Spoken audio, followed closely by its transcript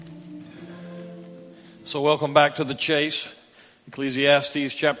So welcome back to The Chase,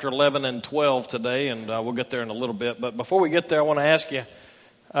 Ecclesiastes chapter 11 and 12 today, and we'll get there in a little bit. But before we get there, I want to ask you,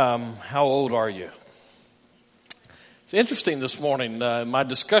 how old are you? It's interesting this morning, my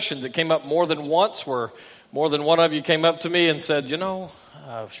discussions, it came up more than once where more than one of you came up to me and said,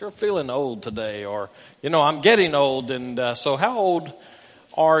 I'm sure feeling old today, or, I'm getting old, and so how old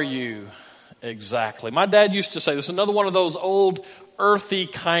are you exactly? My dad used to say, this is another one of those old earthy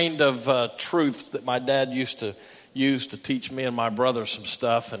kind of truths that my dad used to use to teach me and my brother some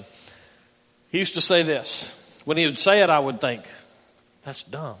stuff. And he used to say this. When he would say it, I would think, that's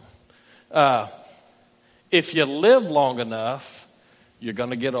dumb. If you live long enough, you're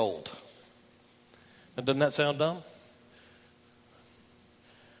going to get old. And doesn't that sound dumb?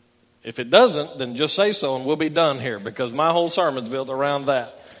 If it doesn't, then just say so and we'll be done here, because my whole sermon's built around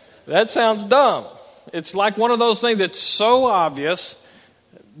that. That sounds dumb. It's like one of those things that's so obvious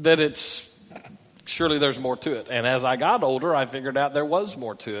that surely there's more to it. And as I got older, I figured out there was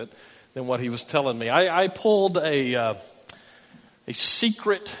more to it than what he was telling me. I pulled a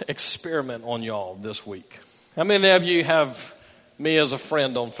secret experiment on y'all this week. How many of you have me as a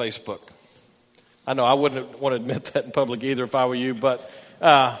friend on Facebook? I know I wouldn't want to admit that in public either if I were you, but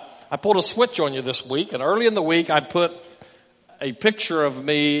I pulled a switch on you this week, and early in the week I put a picture of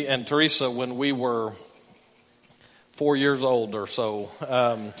me and Teresa when we were 4 years old or so,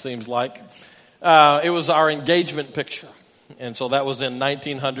 seems like. It was our engagement picture. And so that was in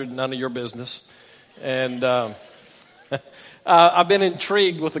 1900, none of your business. And I've been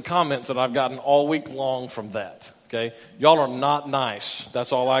intrigued with the comments that I've gotten all week long from that. Okay? Y'all are not nice.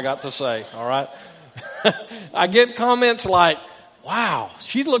 That's all I got to say. All right? I get comments like, wow,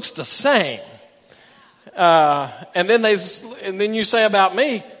 she looks the same. And then you say about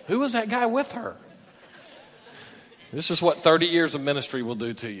me, who was that guy with her? This is what 30 years of ministry will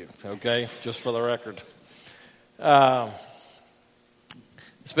do to you, okay? Just for the record.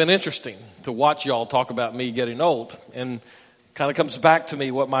 It's been interesting to watch y'all talk about me getting old, and kind of comes back to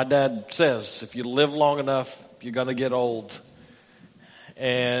me what my dad says. If you live long enough, you're going to get old.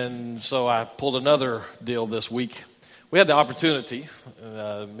 And so I pulled another deal this week. We had the opportunity,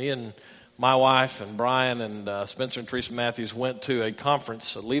 me and my wife and Brian and Spencer and Teresa Matthews went to a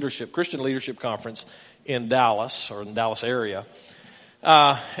conference, Christian leadership conference in Dallas, or in the Dallas area.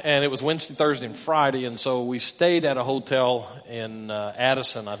 And it was Wednesday, Thursday, and Friday. And so we stayed at a hotel in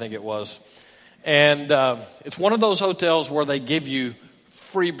Addison, I think it was. And it's one of those hotels where they give you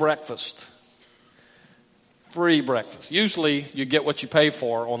free breakfast. Free breakfast. Usually you get what you pay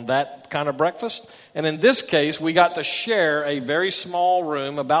for on that kind of breakfast. And in this case, we got to share a very small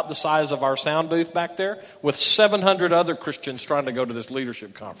room about the size of our sound booth back there with 700 other Christians trying to go to this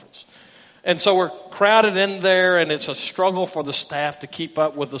leadership conference. And so we're crowded in there, and it's a struggle for the staff to keep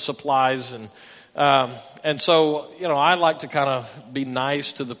up with the supplies. And so, I like to kind of be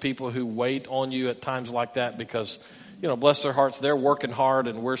nice to the people who wait on you at times like that because, bless their hearts, they're working hard,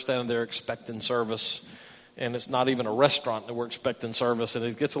 and we're standing there expecting service. And it's not even a restaurant that we're expecting service, and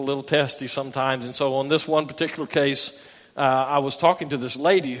it gets a little testy sometimes. And so on this one particular case, I was talking to this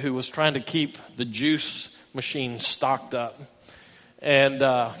lady who was trying to keep the juice machine stocked up. And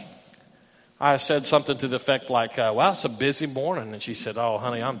I said something to the effect like, wow, it's a busy morning. And she said, oh,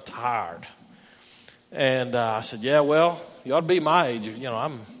 honey, I'm tired. And I said, yeah, well, you ought to be my age. You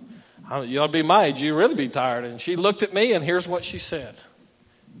ought to be my age. You'd really be tired. And she looked at me, and here's what she said.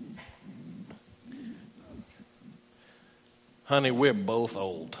 Honey, we're both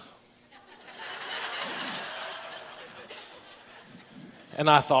old. And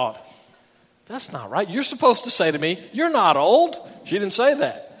I thought, that's not right. You're supposed to say to me, you're not old. She didn't say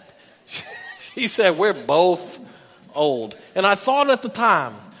that. She said, we're both old. And I thought at the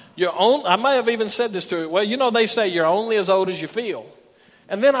time, I may have even said this to her, well, they say you're only as old as you feel.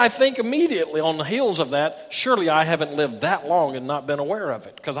 And then I think immediately on the heels of that, surely I haven't lived that long and not been aware of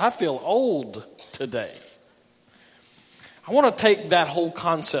it, because I feel old today. I want to take that whole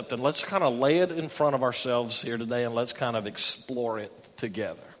concept and let's kind of lay it in front of ourselves here today, and let's kind of explore it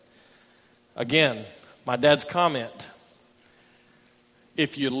together. Again, my dad's comment,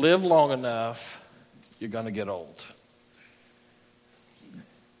 if you live long enough, you're going to get old.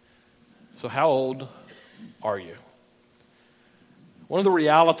 So how old are you? One of the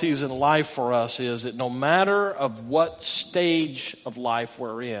realities in life for us is that no matter of what stage of life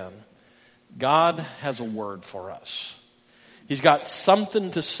we're in, God has a word for us. He's got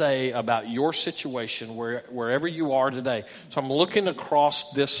something to say about your situation wherever you are today. So I'm looking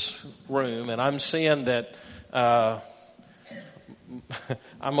across this room, and I'm seeing that I'm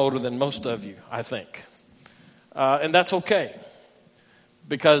older than most of you, I think. And that's okay.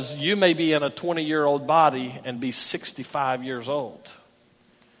 Because you may be in a 20-year-old body and be 65 years old.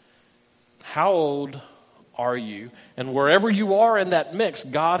 How old are you? And wherever you are in that mix,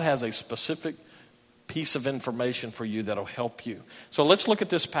 God has a specific piece of information for you that'll help you. So let's look at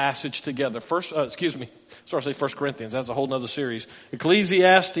this passage together. First Corinthians. That's a whole nother series.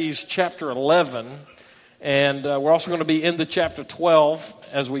 Ecclesiastes chapter 11. And we're also going to be into chapter 12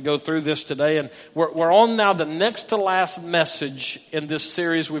 as we go through this today. And we're on now the next to last message in this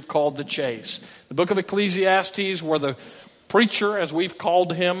series we've called The Chase. The book of Ecclesiastes, where the preacher, as we've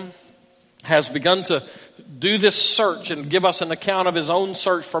called him, has begun to do this search and give us an account of his own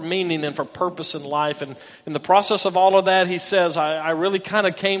search for meaning and for purpose in life. And in the process of all of that, he says, I really kind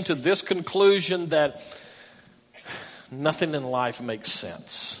of came to this conclusion that nothing in life makes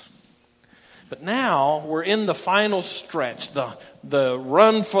sense. But now we're in the final stretch, the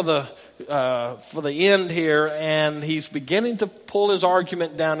run for the end here, and he's beginning to pull his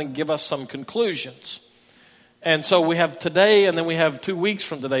argument down and give us some conclusions. And so we have today, and then we have 2 weeks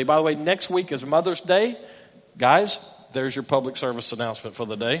from today. By the way, next week is Mother's Day. Guys, there's your public service announcement for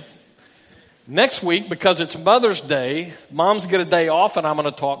the day. Next week, because it's Mother's Day, moms get a day off, and I'm going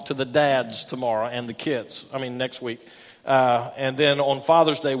to talk to the dads tomorrow and the kids. Next week. And then on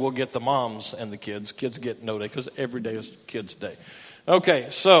Father's Day, we'll get the moms and the kids. Kids get no day because every day is Kids' Day. Okay,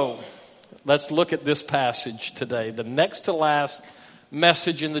 so let's look at this passage today. The next to last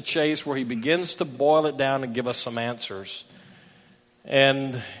message in The Chase, where he begins to boil it down and give us some answers.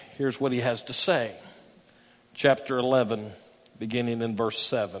 And here's what he has to say. Chapter 11, beginning in verse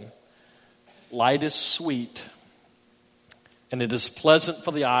 7. Light is sweet, and it is pleasant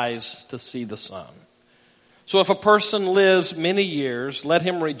for the eyes to see the sun. So if a person lives many years, let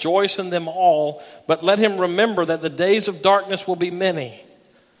him rejoice in them all, but let him remember that the days of darkness will be many.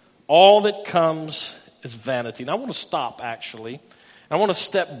 All that comes is vanity. Now I want to stop, actually. I want to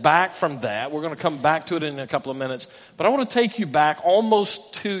step back from that. We're going to come back to it in a couple of minutes. But I want to take you back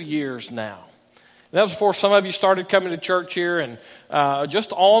almost 2 years now. That was before some of you started coming to church here, and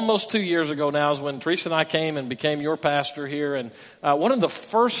just almost 2 years ago now is when Teresa and I came and became your pastor here. And one of the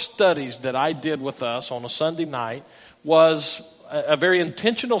first studies that I did with us on a Sunday night was a very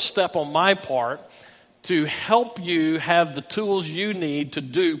intentional step on my part to help you have the tools you need to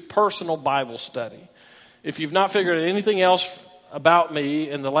do personal Bible study. If you've not figured anything else about me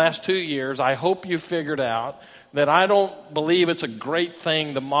in the last 2 years, I hope you figured out that I don't believe it's a great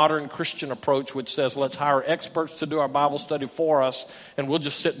thing, the modern Christian approach, which says let's hire experts to do our Bible study for us and we'll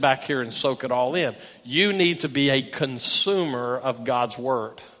just sit back here and soak it all in. You need to be a consumer of God's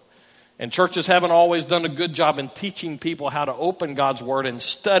Word. And churches haven't always done a good job in teaching people how to open God's Word and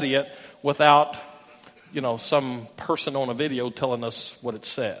study it without, some person on a video telling us what it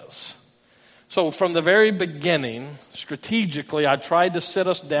says. So from the very beginning, strategically, I tried to sit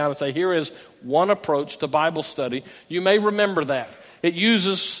us down and say, here is one approach to Bible study. You may remember that. It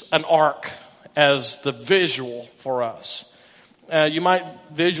uses an ark as the visual for us. You might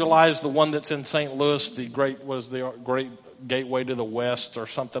visualize the one that's in St. Louis, the great gateway to the west or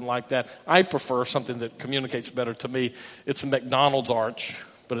something like that. I prefer something that communicates better to me. It's a McDonald's arch,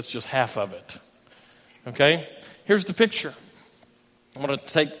 but it's just half of it. Okay? Here's the picture. I'm going to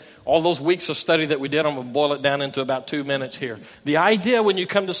take all those weeks of study that we did, I'm going to boil it down into about 2 minutes here. The idea when you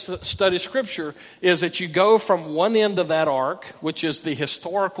come to study Scripture is that you go from one end of that arc, which is the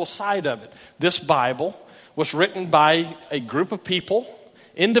historical side of it. This Bible was written by a group of people,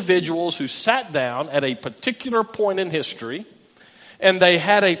 individuals who sat down at a particular point in history, and they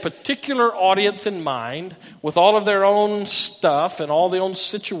had a particular audience in mind with all of their own stuff and all their own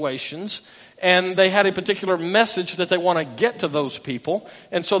situations. And they had a particular message that they want to get to those people.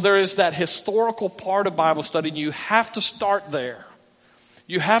 And so there is that historical part of Bible study. And you have to start there.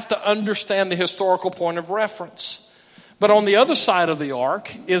 You have to understand the historical point of reference. But on the other side of the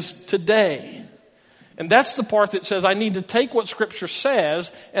ark is today. And that's the part that says I need to take what Scripture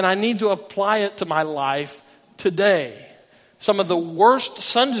says and I need to apply it to my life today. Some of the worst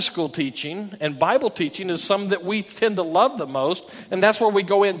Sunday school teaching and Bible teaching is some that we tend to love the most. And that's where we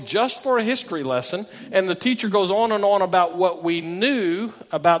go in just for a history lesson. And the teacher goes on and on about what we knew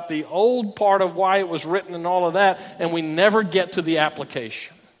about the old part of why it was written and all of that. And we never get to the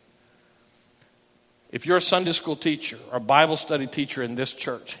application. If you're a Sunday school teacher or a Bible study teacher in this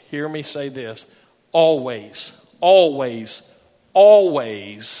church, hear me say this. Always, always,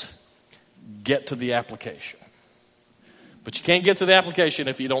 always get to the application. But you can't get to the application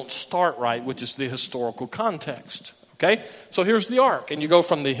if you don't start right, which is the historical context. Okay? So here's the arc. And you go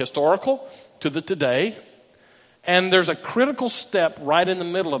from the historical to the today. And there's a critical step right in the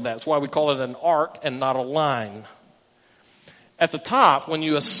middle of that. That's why we call it an arc and not a line. At the top, when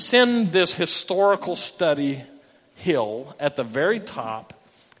you ascend this historical study hill, at the very top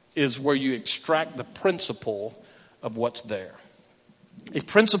is where you extract the principle of what's there. A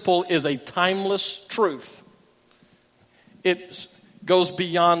principle is a timeless truth. It goes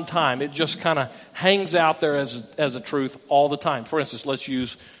beyond time. It just kind of hangs out there as a truth all the time. For instance, let's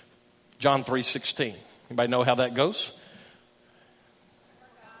use John 3:16. Anybody know how that goes?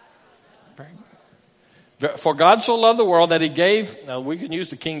 For God so loved the world that he gave, now we can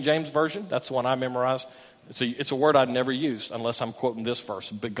use the King James Version. That's the one I memorized. It's a word I'd never use unless I'm quoting this verse,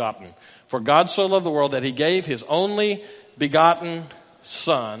 begotten. For God so loved the world that he gave his only begotten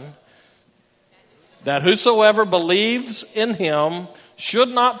Son, that whosoever believes in him should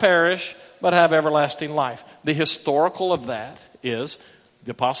not perish, but have everlasting life. The historical of that is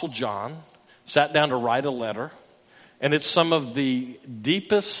the Apostle John sat down to write a letter, and it's some of the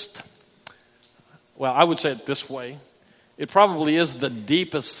deepest, well, I would say it this way. It probably is the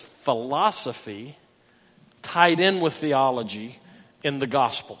deepest philosophy tied in with theology in the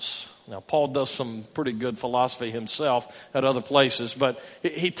Gospels. Now, Paul does some pretty good philosophy himself at other places, but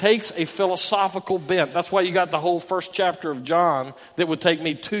he takes a philosophical bent. That's why you got the whole first chapter of John that would take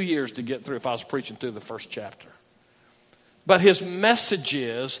me 2 years to get through if I was preaching through the first chapter. But his message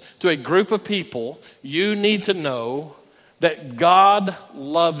is to a group of people, you need to know that God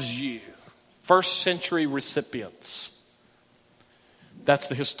loves you. First century recipients. That's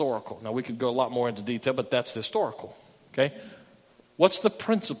the historical. Now, we could go a lot more into detail, but that's the historical. Okay? What's the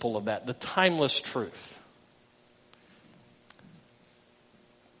principle of that? The timeless truth.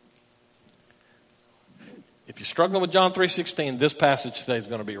 If you're struggling with John 3:16, this passage today is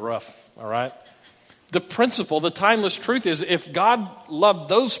going to be rough. All right? The principle, the timeless truth is if God loved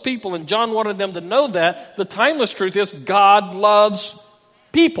those people and John wanted them to know that, the timeless truth is God loves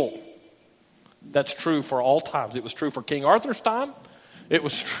people. That's true for all times. It was true for King Arthur's time. It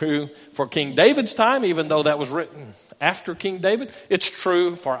was true for King David's time, even though that was written after King David. It's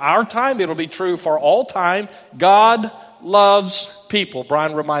true for our time. It'll be true for all time. God loves people.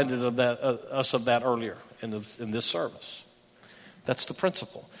 Brian reminded us of that earlier in this service. That's the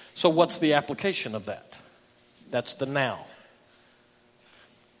principle. So what's the application of that? That's the now.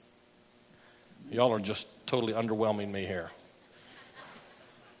 Y'all are just totally underwhelming me here.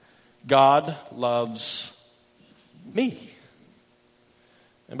 God loves me.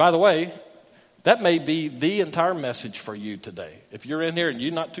 And by the way, that may be the entire message for you today. If you're in here and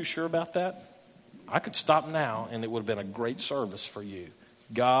you're not too sure about that, I could stop now and it would have been a great service for you.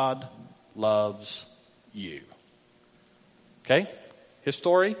 God loves you. Okay? His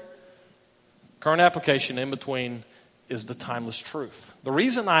story, current application in between is the timeless truth. The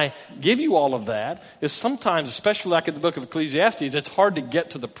reason I give you all of that is sometimes, especially like in the book of Ecclesiastes, it's hard to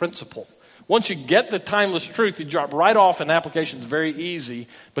get to the principle. Once you get the timeless truth, you drop right off and application is very easy,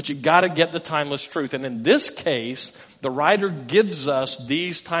 but you got to get the timeless truth. And in this case, the writer gives us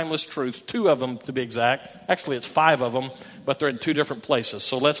these timeless truths, 2 of them to be exact. Actually, it's 5 of them, but they're in 2 different places.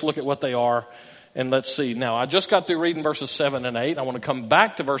 So let's look at what they are and let's see. Now, I just got through reading verses 7 and 8. I want to come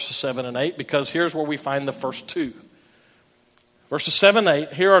back to verses 7 and 8 because here's where we find the first 2. Verses 7 and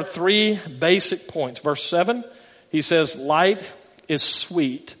 8, here are 3 basic points. Verse 7, he says, light is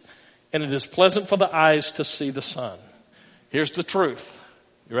sweet, and it is pleasant for the eyes to see the sun. Here's the truth.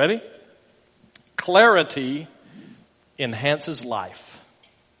 You ready? Clarity enhances life.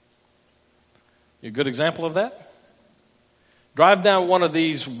 You a good example of that? Drive down one of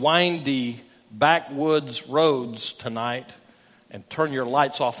these windy backwoods roads tonight and turn your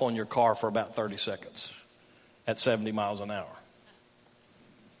lights off on your car for about 30 seconds at 70 miles an hour.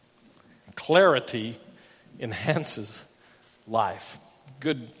 Clarity enhances life.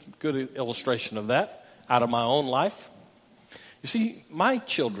 Good illustration of that out of my own life. You see, my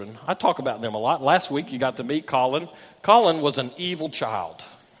children, I talk about them a lot. Last week you got to meet Colin. Colin was an evil child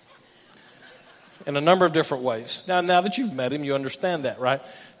in a number of different ways. Now that you've met him, you understand that, right?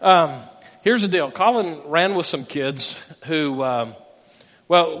 Here's the deal. Colin ran with some kids who,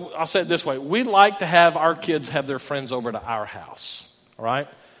 well, I'll say it this way. We like to have our kids have their friends over to our house, all right?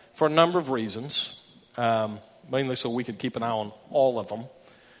 For a number of reasons. Mainly so we could keep an eye on all of them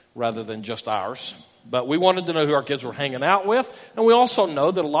rather than just ours. But we wanted to know who our kids were hanging out with. And we also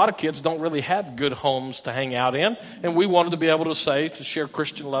know that a lot of kids don't really have good homes to hang out in. And we wanted to be able to share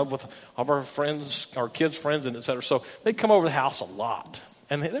Christian love with all of our friends, our kids' friends, and et cetera. So they come over to the house a lot.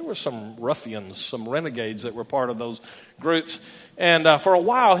 And there were some ruffians, some renegades that were part of those groups. And for a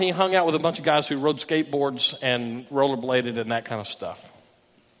while, he hung out with a bunch of guys who rode skateboards and rollerbladed and that kind of stuff.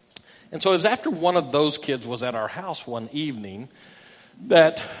 And so it was after one of those kids was at our house one evening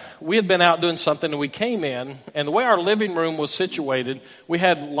that we had been out doing something and we came in, and the way our living room was situated, we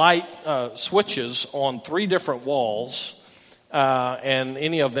had light switches on 3 different walls, and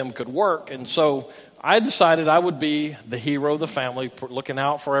any of them could work. And so I decided I would be the hero of the family, looking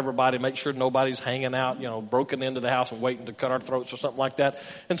out for everybody, make sure nobody's hanging out, broken into the house and waiting to cut our throats or something like that.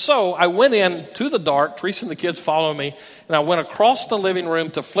 And so I went in to the dark, Teresa and the kids followed me, and I went across the living room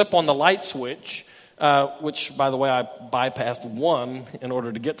to flip on the light switch, which, by the way, I bypassed one in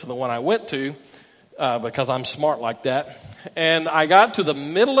order to get to the one I went to, because I'm smart like that. And I got to the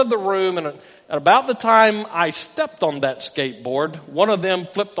middle of the room, and at about the time I stepped on that skateboard, one of them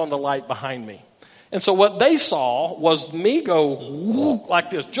flipped on the light behind me. And so what they saw was me go whoop, like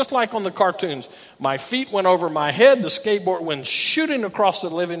this, just like on the cartoons. My feet went over my head, the skateboard went shooting across the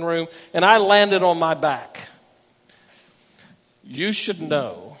living room, and I landed on my back. You should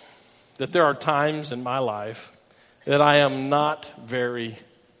know that there are times in my life that I am not very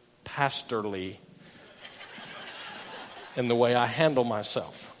pastorly in the way I handle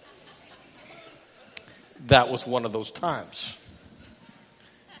myself. That was one of those times.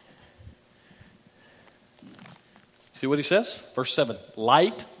 See what he says? Verse 7,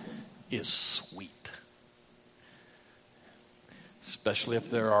 light is sweet. Especially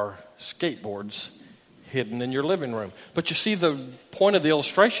if there are skateboards hidden in your living room. But you see, the point of the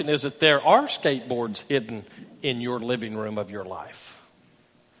illustration is that there are skateboards hidden in your living room of your life.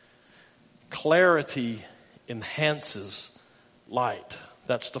 Clarity enhances light.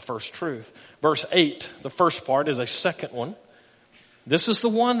 That's the first truth. Verse 8, the first part, is a second one. This is the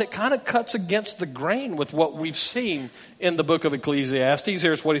one that kind of cuts against the grain with what we've seen in the book of Ecclesiastes.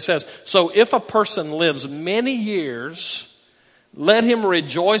 Here's what he says. So if a person lives many years, let him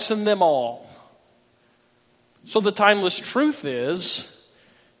rejoice in them all. So the timeless truth is,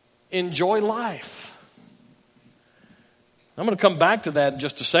 enjoy life. I'm going to come back to that in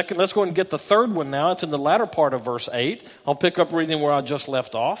just a second. Let's go and get the third one now. It's in the latter part of verse 8. I'll pick up reading where I just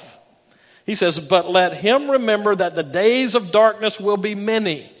left off. He says, but let him remember that the days of darkness will be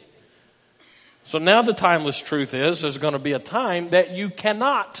many. So now the timeless truth is, there's going to be a time that you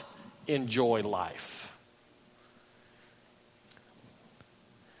cannot enjoy life.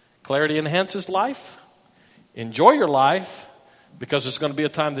 Clarity enhances life. Enjoy your life, because there's going to be a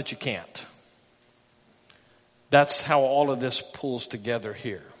time that you can't. That's how all of this pulls together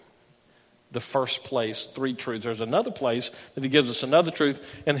here. The first place, 3 truths. There's another place that he gives us another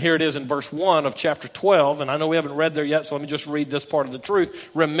truth, and here it is in verse 1 of chapter 12, and I know we haven't read there yet, so let me just read this part of the truth.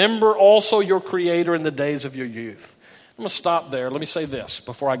 Remember also your Creator in the days of your youth. I'm going to stop there. Let me say this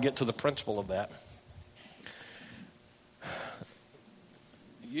before I get to the principle of that.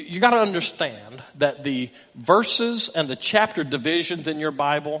 You got to understand that the verses and the chapter divisions in your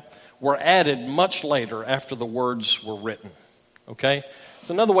Bible were added much later after the words were written. Okay?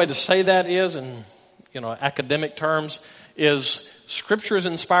 So another way to say that is, in academic terms, is Scripture is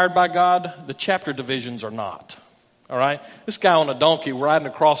inspired by God. The chapter divisions are not. All right? This guy on a donkey riding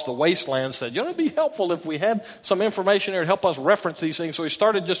across the wasteland said, it'd be helpful if we had some information here to help us reference these things. So he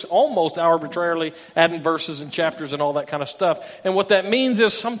started just almost arbitrarily adding verses and chapters and all that kind of stuff. And what that means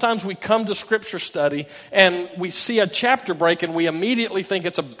is sometimes we come to Scripture study and we see a chapter break and we immediately think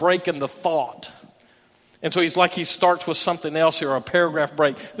it's a break in the thought. And so he starts with something else here, a paragraph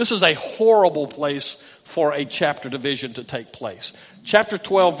break. This is a horrible place for a chapter division to take place. Chapter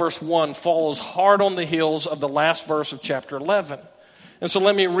 12, verse 1 follows hard on the heels of the last verse of chapter 11. And so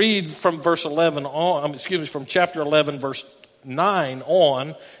let me read from verse 11 on, from chapter 11, verse 9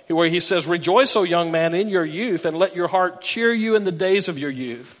 on, where he says, rejoice, O young man, in your youth, and let your heart cheer you in the days of your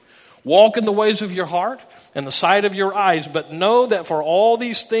youth. Walk in the ways of your heart and the sight of your eyes, but know that for all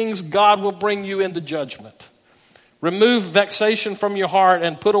these things God will bring you into judgment. Remove vexation from your heart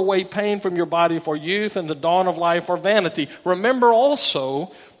and put away pain from your body, for youth and the dawn of life are vanity. Remember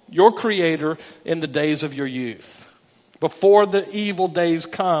also your Creator in the days of your youth, before the evil days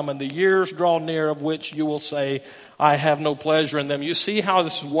come and the years draw near, of which you will say, I have no pleasure in them. You see how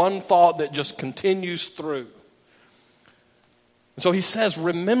this is one thought that just continues through. And so he says,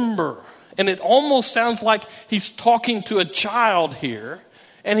 remember. And it almost sounds like he's talking to a child here,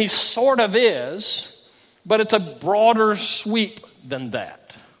 and he sort of is, but it's a broader sweep than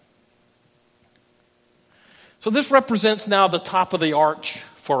that. So this represents now the top of the arch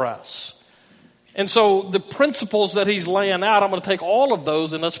for us. And so the principles that he's laying out, I'm going to take all of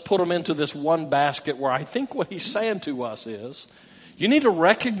those and let's put them into this one basket, where I think what he's saying to us is, you need to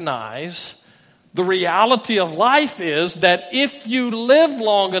recognize the reality of life is that if you live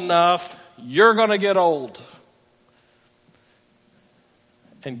long enough, you're going to get old.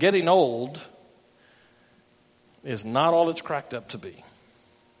 And getting old is not all it's cracked up to be.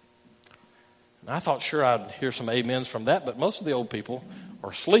 I thought sure I'd hear some amens from that, but most of the old people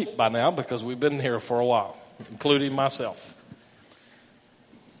are asleep by now because we've been here for a while, including myself.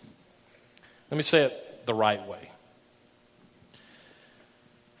 Let me say it the right way.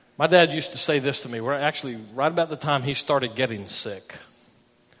 My dad used to say this to me. We're actually right about the time he started getting sick.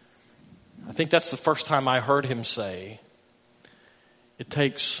 I think that's the first time I heard him say, it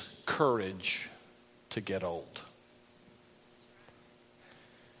takes courage to get old.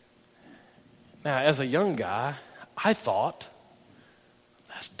 Now, as a young guy, I thought,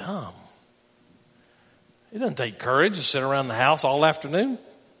 that's dumb. It doesn't take courage to sit around the house all afternoon,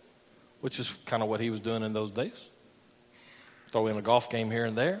 which is kind of what he was doing in those days. Throw in a golf game here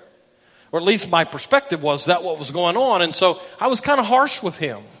and there. Or at least my perspective was that what was going on. And so I was kind of harsh with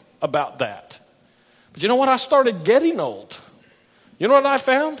him about that. But you know what? I started getting old. You know what I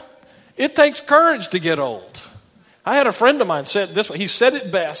found? It takes courage to get old. I had a friend of mine said this way. He said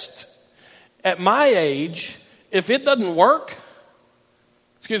it best. At my age, if it doesn't work,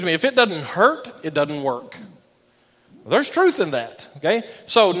 if it doesn't hurt, it doesn't work. There's truth in that, okay?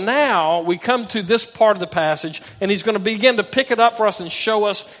 So now we come to this part of the passage, and he's going to begin to pick it up for us and show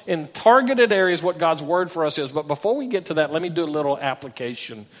us in targeted areas what God's word for us is. But before we get to that, let me do a little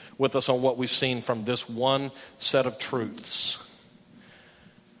application with us on what we've seen from this one set of truths.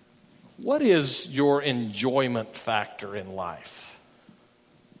 What is your enjoyment factor in life?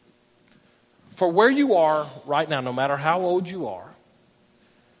 For where you are right now, no matter how old you are,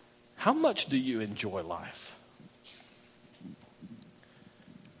 how much do you enjoy life?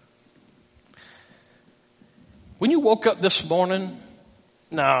 When you woke up this morning,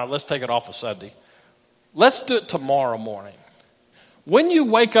 let's take it off of Sunday. Let's do it tomorrow morning. When you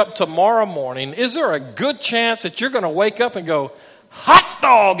wake up tomorrow morning, is there a good chance that you're going to wake up and go, hot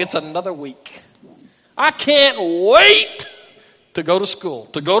dog, it's another week. I can't wait to go to school,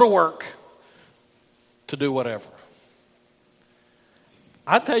 to go to work, to do whatever.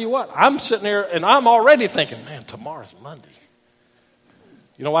 I tell you what, I'm sitting there and I'm already thinking, man, tomorrow's Monday.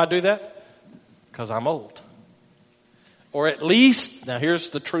 You know why I do that? Because I'm old. Or at least, now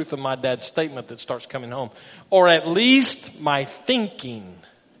here's the truth of my dad's statement that starts coming home. Or at least my thinking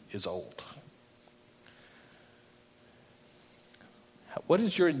is old. What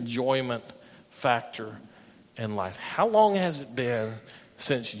is your enjoyment factor in life? How long has it been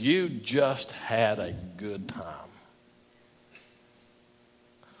since you just had a good time?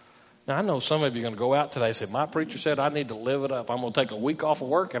 Now, I know some of you are going to go out today and say, my preacher said I need to live it up. I'm going to take a week off of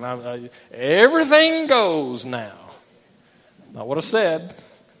work and everything goes now. Not what I said.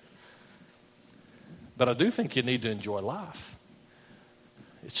 But I do think you need to enjoy life.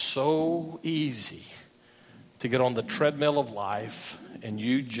 It's so easy to get on the treadmill of life and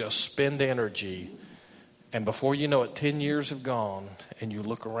you just spend energy. And before you know it, 10 years have gone and you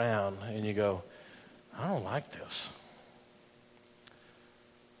look around and you go, I don't like this.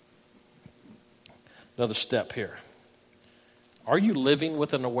 Another step here. Are you living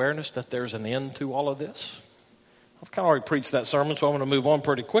with an awareness that there's an end to all of this? I've kind of already preached that sermon, so I'm going to move on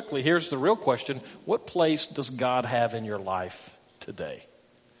pretty quickly. Here's the real question. What place does God have in your life today?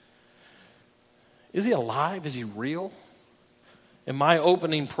 Is he alive? Is he real? In my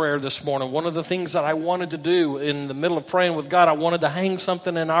opening prayer this morning, one of the things that I wanted to do in the middle of praying with God, I wanted to hang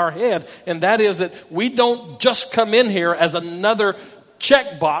something in our head, and that is that we don't just come in here as another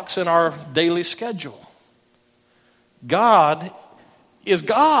checkbox in our daily schedule. God is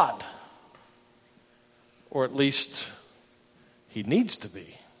God. Or at least he needs to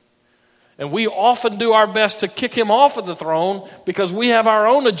be. And we often do our best to kick him off of the throne because we have our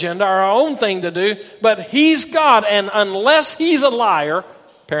own agenda, our own thing to do. But he's God, and unless he's a liar,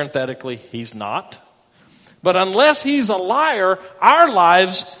 parenthetically, he's not. But unless he's a liar, our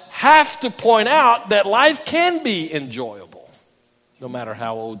lives have to point out that life can be enjoyable, no matter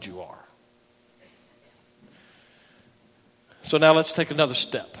how old you are. So now let's take another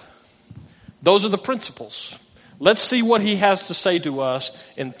step. Those are the principles. Let's see what he has to say to us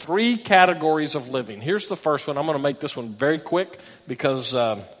in 3 categories of living. Here's the first one. I'm going to make this one very quick because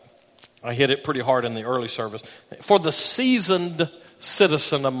I hit it pretty hard in the early service. For the seasoned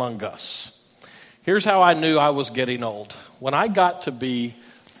citizen among us. Here's how I knew I was getting old. When I got to be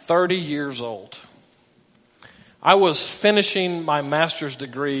 30 years old, I was finishing my master's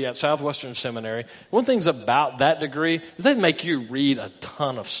degree at Southwestern Seminary. One of the things about that degree is they make you read a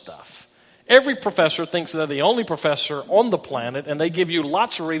ton of stuff. Every professor thinks they're the only professor on the planet, and they give you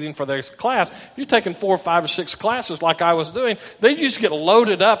lots of reading for their class. If you're taking 4, 5, or 6 classes like I was doing, they just get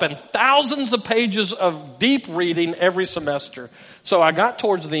loaded up and thousands of pages of deep reading every semester. So I got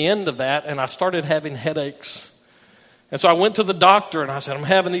towards the end of that, and I started having headaches. And so I went to the doctor and I said, I'm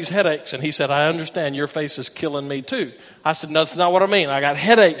having these headaches. And he said, I understand, your face is killing me too. I said, no, that's not what I mean. I got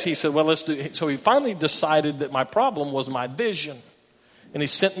headaches. He said, well, let's do it. So he finally decided that my problem was my vision. And he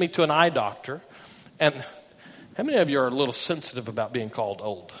sent me to an eye doctor. And how many of you are a little sensitive about being called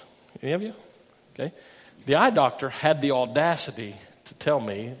old? Any of you? Okay. The eye doctor had the audacity to tell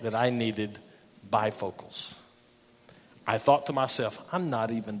me that I needed bifocals. I thought to myself, I'm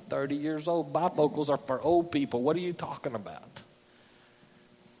not even 30 years old. Bifocals are for old people. What are you talking about?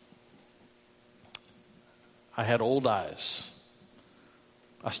 I had old eyes.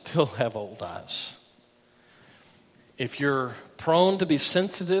 I still have old eyes. If you're prone to be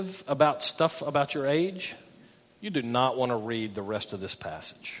sensitive about stuff about your age, you do not want to read the rest of this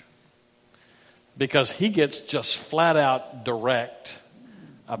passage. Because he gets just flat out direct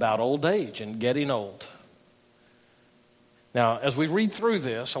about old age and getting old. Now, as we read through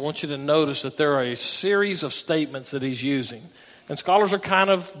this, I want you to notice that there are a series of statements that he's using. And scholars are kind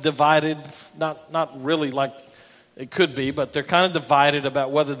of divided, not really like it could be, but they're kind of divided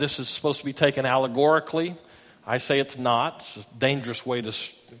about whether this is supposed to be taken allegorically. I say it's not. It's a dangerous way to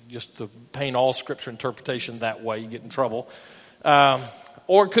just to paint all scripture interpretation that way. You get in trouble.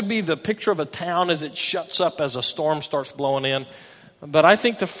 Or it could be the picture of a town as it shuts up as a storm starts blowing in. But I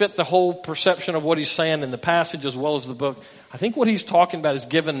think to fit the whole perception of what he's saying in the passage as well as the book, I think what he's talking about is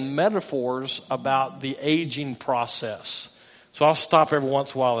giving metaphors about the aging process. So I'll stop every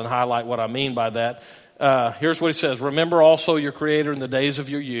once in a while and highlight what I mean by that. Here's what he says. Remember also your Creator in the days of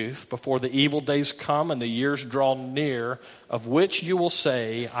your youth, before the evil days come and the years draw near, of which you will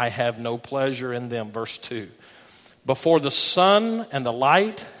say, I have no pleasure in them. Verse 2. Before the sun and the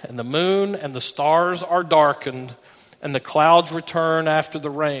light and the moon and the stars are darkened, and the clouds return after the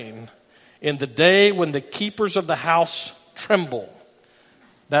rain, in the day when the keepers of the house tremble.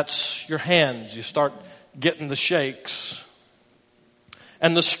 That's your hands. You start getting the shakes.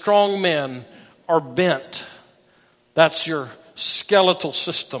 And the strong men are bent. That's your skeletal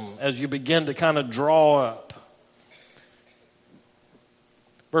system as you begin to kind of draw up.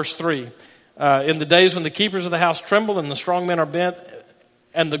 Verse 3. In the days when the keepers of the house tremble and the strong men are bent,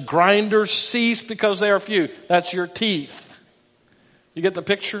 and the grinders cease because they are few. That's your teeth. You get the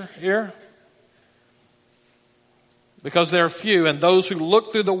picture here? Because they're few, and those who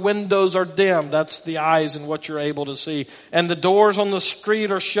look through the windows are dim. That's the eyes and what you're able to see. And the doors on the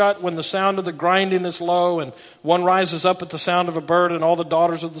street are shut when the sound of the grinding is low, and one rises up at the sound of a bird, and all the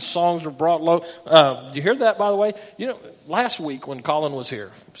daughters of the songs are brought low. Did you hear that, by the way? You know, last week when Colin was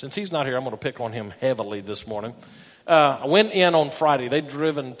here, since he's not here, I'm going to pick on him heavily this morning. I went in on Friday. They'd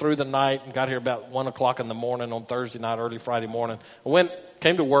driven through the night and got here about 1 o'clock in the morning on Thursday night, early Friday morning. I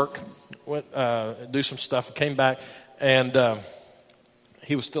came to work, went do some stuff, came back, and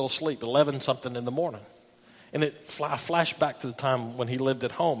he was still asleep, 11 something in the morning. And I flashed back to the time when he lived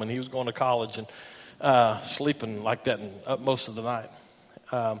at home and he was going to college and sleeping like that up most of the night.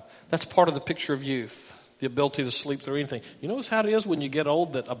 That's part of the picture of youth. The ability to sleep through anything. You notice how it is when you get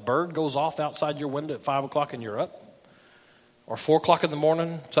old that a bird goes off outside your window at 5 o'clock and you're up? Or 4 o'clock in the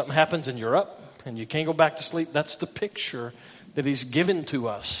morning, something happens and you're up and you can't go back to sleep. That's the picture that he's given to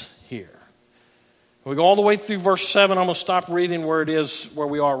us here. We go all the way through verse 7. I'm going to stop reading where it is, where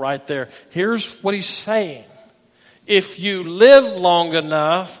we are right there. Here's what he's saying. If you live long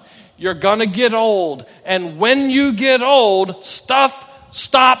enough, you're going to get old. And when you get old, stuff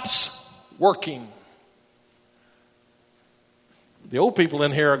stops working. The old people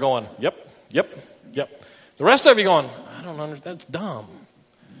in here are going, yep. The rest of you going, I don't understand. That's dumb.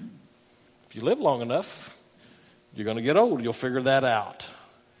 If you live long enough, you're going to get old. You'll figure that out.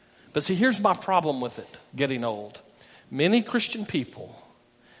 But see, here's my problem with it, getting old. Many Christian people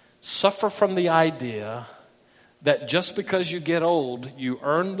suffer from the idea that just because you get old, you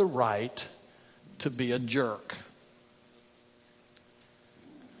earn the right to be a jerk.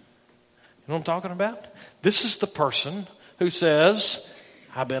 You know what I'm talking about? This is the person who says,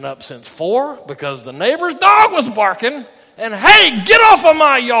 I've been up since 4 because the neighbor's dog was barking. And hey, get off of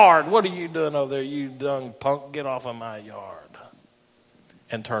my yard. What are you doing over there, you dung punk? Get off of my yard.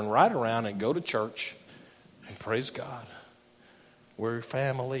 And turn right around and go to church and praise God. We're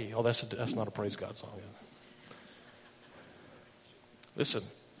family. Oh, that's not a praise God song. Listen,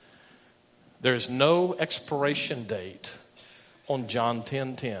 there's no expiration date on John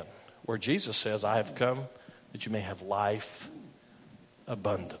 10:10 where Jesus says, I have come that you may have life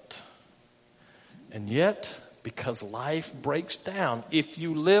abundant. And yet, because life breaks down, if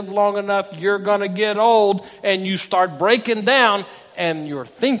you live long enough, you're going to get old and you start breaking down and your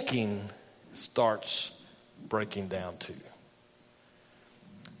thinking starts breaking down too.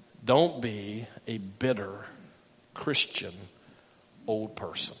 Don't be a bitter Christian old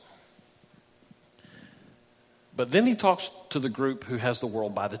person. But then he talks to the group who has the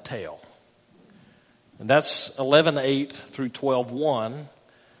world by the tail. And that's 11:8 through 12:1.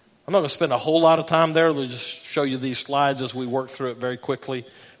 I'm not going to spend a whole lot of time there. I'll just show you these slides as we work through it very quickly.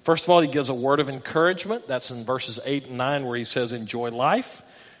 First of all, he gives a word of encouragement. That's in verses 8 and 9 where he says, enjoy life.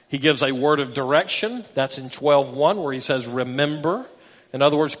 He gives a word of direction. That's in 12:1 where he says, remember. In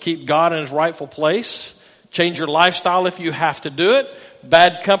other words, keep God in his rightful place. Change your lifestyle if you have to do it.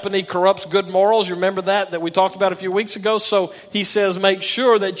 Bad company corrupts good morals. You remember that we talked about a few weeks ago? So he says, make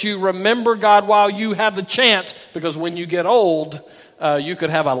sure that you remember God while you have the chance, because when you get old, you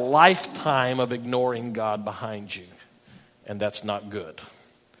could have a lifetime of ignoring God behind you. And that's not good.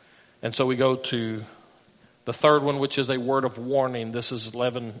 And so we go to the third one, which is a word of warning. This is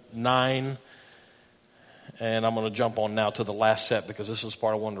 11:9. And I'm going to jump on now to the last set because this is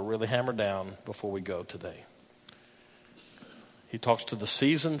part I wanted to really hammer down before we go today. He talks to the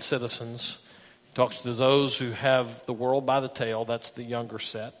seasoned citizens. He talks to those who have the world by the tail. That's the younger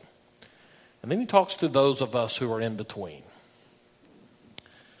set. And then he talks to those of us who are in between.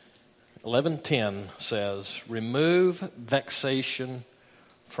 11:10 says, remove vexation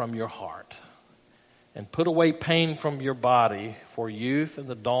from your heart and put away pain from your body, for youth and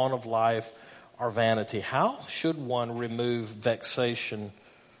the dawn of life are vanity. How should one remove vexation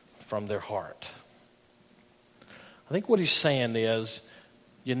from their heart? I think what he's saying is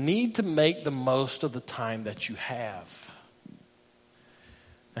you need to make the most of the time that you have.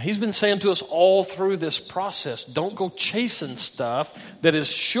 Now, he's been saying to us all through this process, don't go chasing stuff that is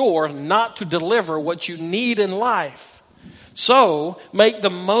sure not to deliver what you need in life. So, make the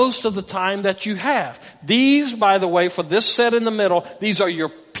most of the time that you have. These, by the way, for this set in the middle, these are your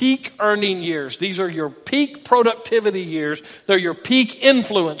peak earning years. These are your peak productivity years. They're your peak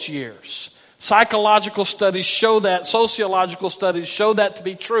influence years. Psychological studies show that. Sociological studies show that to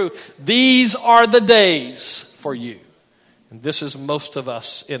be true. These are the days for you. And this is most of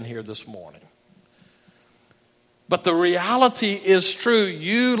us in here this morning. But the reality is true.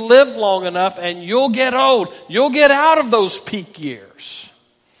 You live long enough and you'll get old. You'll get out of those peak years.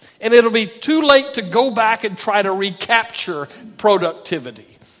 And it'll be too late to go back and try to recapture productivity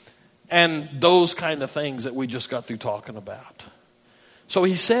and those kind of things that we just got through talking about. So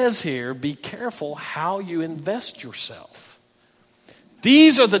he says here, be careful how you invest yourself.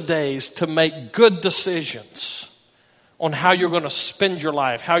 These are the days to make good decisions on how you're going to spend your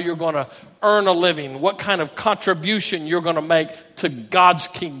life, how you're going to earn a living, what kind of contribution you're going to make to God's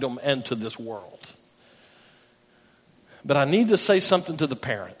kingdom and to this world. But I need to say something to the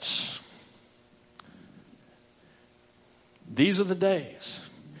parents. These are the days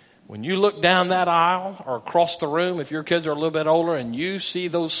when you look down that aisle or across the room, if your kids are a little bit older, and you see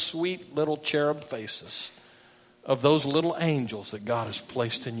those sweet little cherub faces of those little angels that God has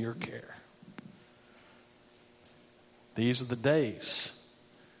placed in your care. These are the days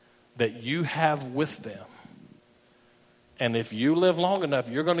that you have with them. And if you live long enough,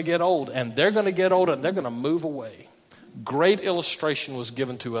 you're going to get old, and they're going to get old, and they're going to move away. Great illustration was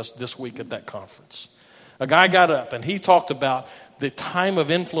given to us this week at that conference. A guy got up, and he talked about the time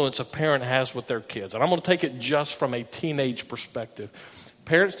of influence a parent has with their kids. And I'm going to take it just from a teenage perspective.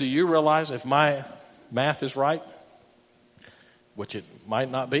 Parents, do you realize, if my math is right, which it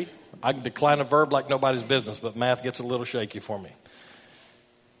might not be, I can decline a verb like nobody's business, but math gets a little shaky for me.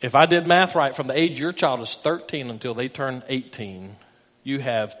 If I did math right, from the age your child is 13 until they turn 18, you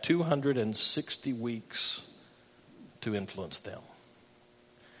have 260 weeks to influence them.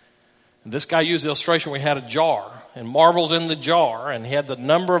 And this guy used the illustration where he had a jar and marbles in the jar, and he had the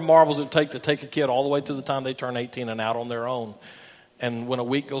number of marbles it would take to take a kid all the way to the time they turn 18 and out on their own. And when a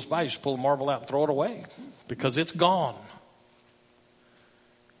week goes by, you just pull a marble out and throw it away because it's gone.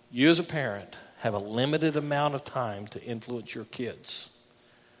 You as a parent have a limited amount of time to influence your kids.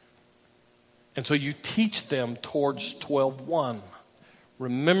 And so you teach them towards 12:1.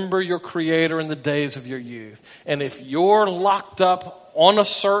 Remember your Creator in the days of your youth. And if you're locked up on a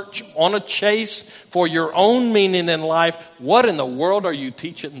search, on a chase for your own meaning in life, what in the world are you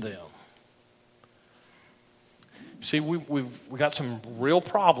teaching them? See, we've got some real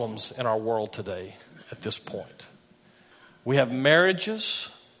problems in our world today at this point. We have marriages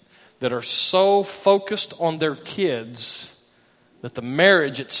that are so focused on their kids that the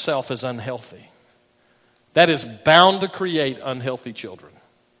marriage itself is unhealthy. That is bound to create unhealthy children.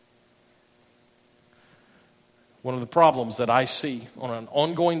 One of the problems that I see on an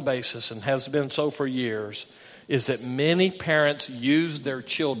ongoing basis, and has been so for years, is that many parents use their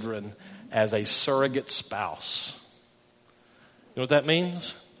children as a surrogate spouse. You know what that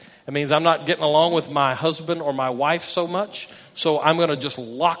means? It means I'm not getting along with my husband or my wife so much, so I'm going to just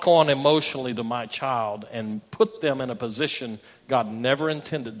lock on emotionally to my child and put them in a position God never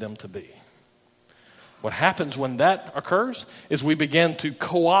intended them to be. What happens when that occurs is we begin to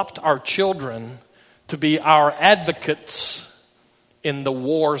co-opt our children to be our advocates in the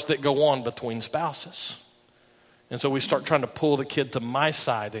wars that go on between spouses. And so we start trying to pull the kid to my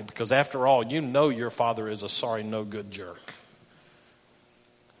side, because after all, you know your father is a sorry, no good jerk.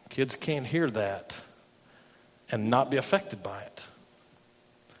 Kids can't hear that and not be affected by it.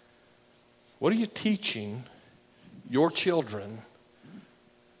 What are you teaching your children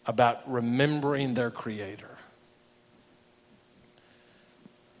about remembering their Creator?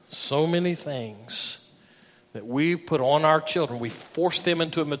 So many things that we put on our children, we force them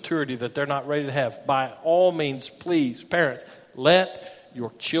into a maturity that they're not ready to have. By all means, please, parents, let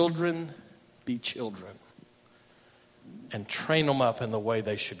your children be children and train them up in the way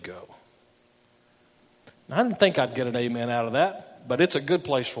they should go. Now, I didn't think I'd get an amen out of that, but it's a good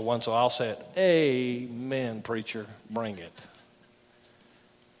place for one, so I'll say it. Amen, preacher, bring it.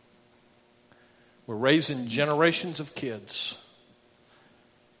 We're raising generations of kids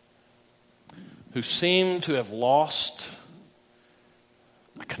who seem to have lost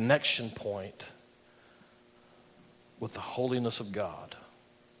a connection point with the holiness of God.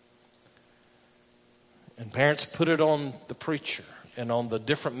 And parents, put it on the preacher and on the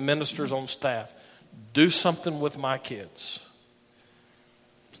different ministers on staff. Do something with my kids.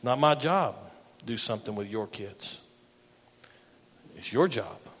 It's not my job. Do something with your kids. It's your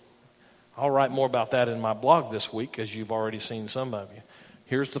job. I'll write more about that in my blog this week, as you've already seen some of you.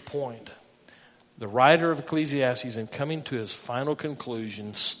 Here's the point. The writer of Ecclesiastes, in coming to his final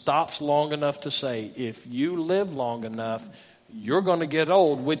conclusion, stops long enough to say, if you live long enough, you're going to get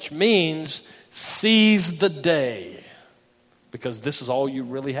old, which means seize the day, because this is all you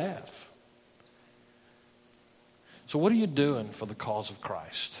really have. So what are you doing for the cause of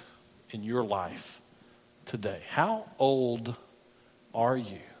Christ in your life today? How old are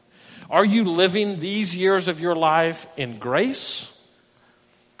you? Are you living these years of your life in grace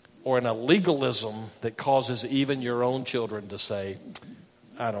or in a legalism that causes even your own children to say,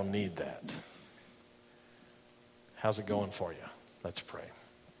 I don't need that? How's it going for you? Let's pray.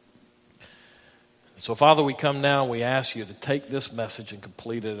 So, Father, we come now and we ask you to take this message and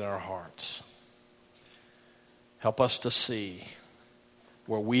complete it in our hearts. Help us to see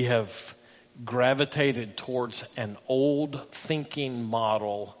where we have gravitated towards an old thinking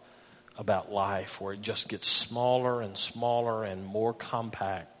model about life, where it just gets smaller and smaller and more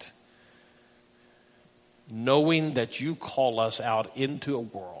compact. Knowing that you call us out into a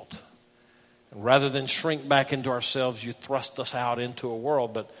world. And rather than shrink back into ourselves, you thrust us out into a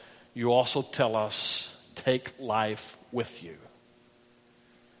world, but you also tell us, take life with you.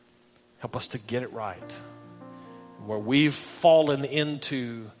 Help us to get it right. Where we've fallen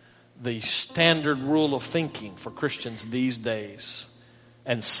into the standard rule of thinking for Christians these days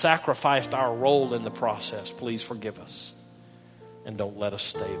and sacrificed our role in the process, please forgive us and don't let us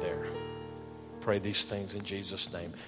stay there. Pray these things in Jesus' name.